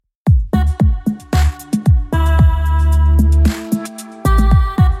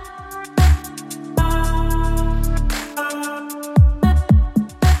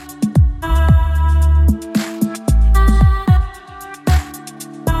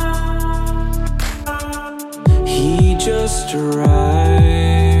just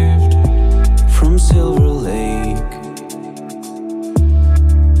arrived from Silver Lake.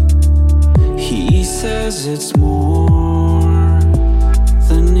 He says it's more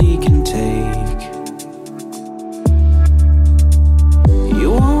than he can take.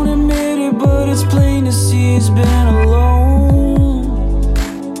 You won't admit it, but it's plain to see he's been alone.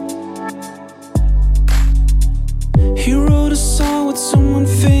 He wrote a song with someone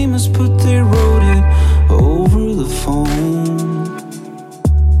famous, but they wrote it over the phone.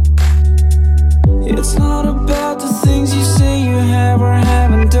 It's not about the things you say you have or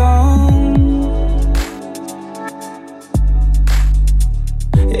haven't done.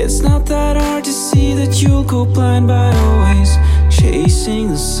 It's not that hard to see that you'll go blind by always chasing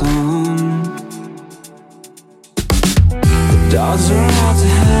the sun. The dogs are out to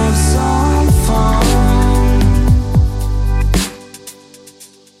have some fun.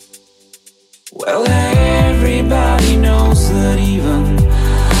 Well, everybody knows that even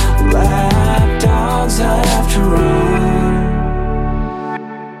lapdogs have to run.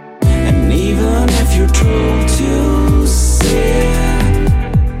 And even if you're told to sit,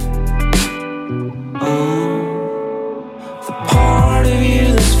 the part of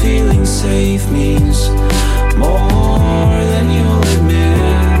you that's feeling safe means more than you'll admit.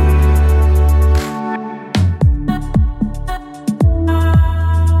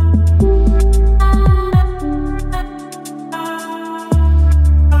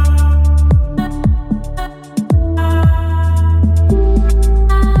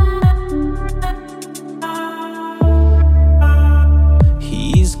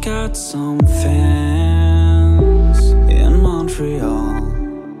 He's got some fans in Montreal,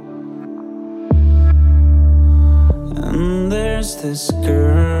 and there's this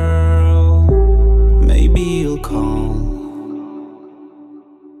girl, maybe he'll call.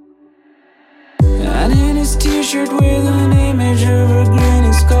 And in his t-shirt with an image of a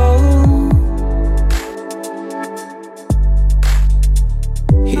grinning skull,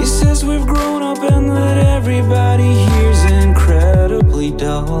 he says we've grown up and that everybody here's incredibly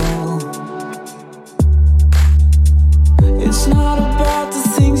dull. It's not about the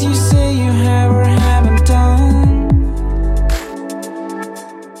things you say you have or haven't done.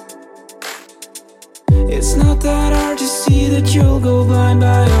 It's not that hard to see that you'll go blind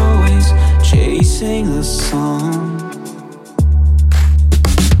by always chasing the sun.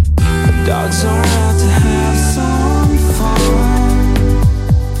 The dogs are